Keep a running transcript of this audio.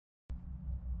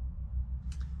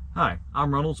Hi,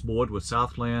 I'm Reynolds Boyd with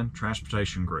Southland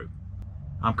Transportation Group.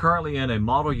 I'm currently in a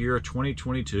model year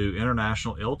 2022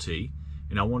 International LT,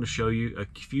 and I want to show you a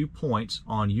few points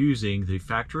on using the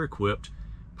factory equipped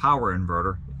power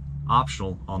inverter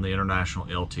optional on the International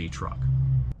LT truck.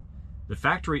 The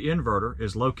factory inverter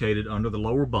is located under the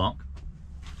lower bunk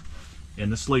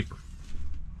in the sleeper.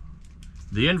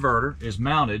 The inverter is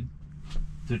mounted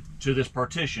to this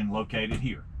partition located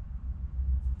here.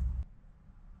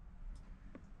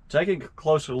 Taking a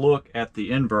closer look at the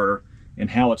inverter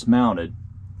and how it's mounted,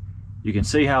 you can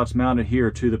see how it's mounted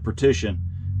here to the partition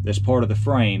that's part of the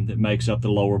frame that makes up the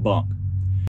lower bunk.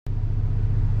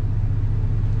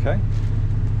 Okay.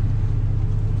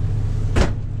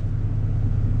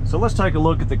 So let's take a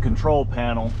look at the control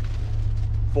panel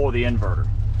for the inverter.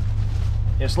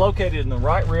 It's located in the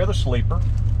right rear of the sleeper,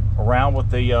 around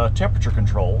with the temperature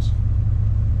controls.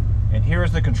 And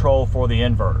here's the control for the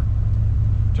inverter.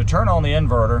 To turn on the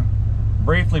inverter,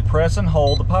 briefly press and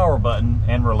hold the power button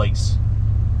and release.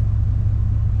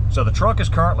 So the truck is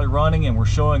currently running and we're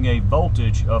showing a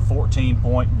voltage of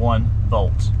 14.1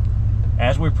 volts.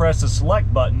 As we press the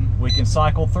select button, we can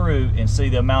cycle through and see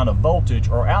the amount of voltage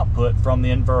or output from the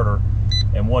inverter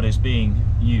and what is being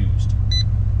used.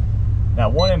 Now,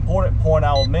 one important point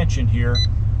I will mention here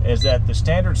is that the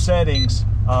standard settings,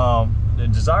 the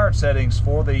desired settings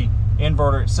for the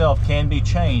inverter itself can be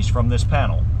changed from this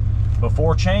panel.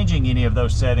 Before changing any of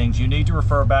those settings, you need to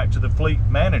refer back to the fleet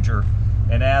manager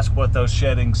and ask what those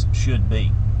settings should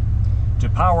be. To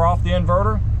power off the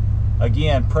inverter,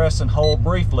 again, press and hold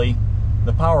briefly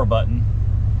the power button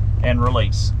and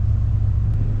release.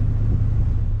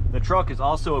 The truck is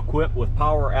also equipped with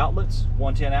power outlets,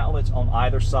 110 outlets on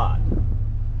either side,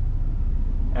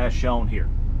 as shown here.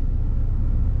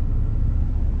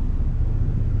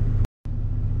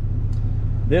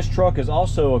 This truck is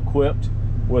also equipped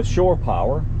with shore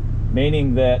power,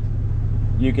 meaning that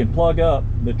you can plug up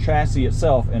the chassis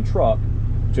itself and truck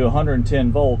to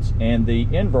 110 volts and the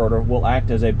inverter will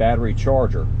act as a battery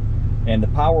charger, and the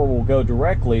power will go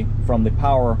directly from the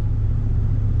power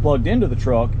plugged into the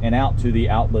truck and out to the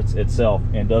outlets itself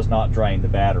and does not drain the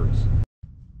batteries.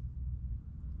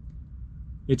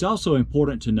 It's also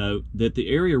important to note that the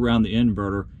area around the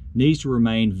inverter needs to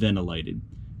remain ventilated.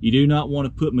 You do not want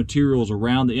to put materials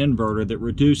around the inverter that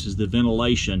reduces the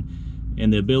ventilation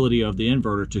and the ability of the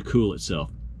inverter to cool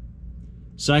itself.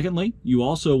 Secondly, you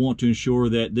also want to ensure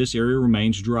that this area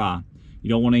remains dry. You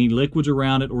don't want any liquids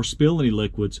around it or spill any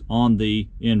liquids on the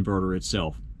inverter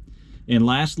itself. And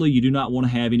lastly, you do not want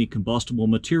to have any combustible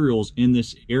materials in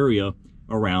this area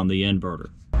around the inverter.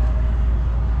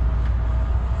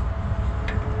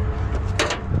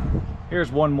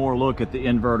 Here's one more look at the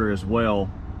inverter as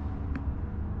well,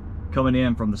 coming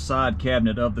in from the side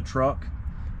cabinet of the truck.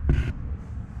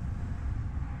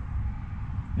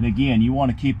 And again, you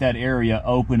want to keep that area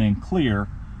open and clear,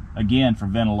 again, for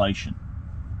ventilation.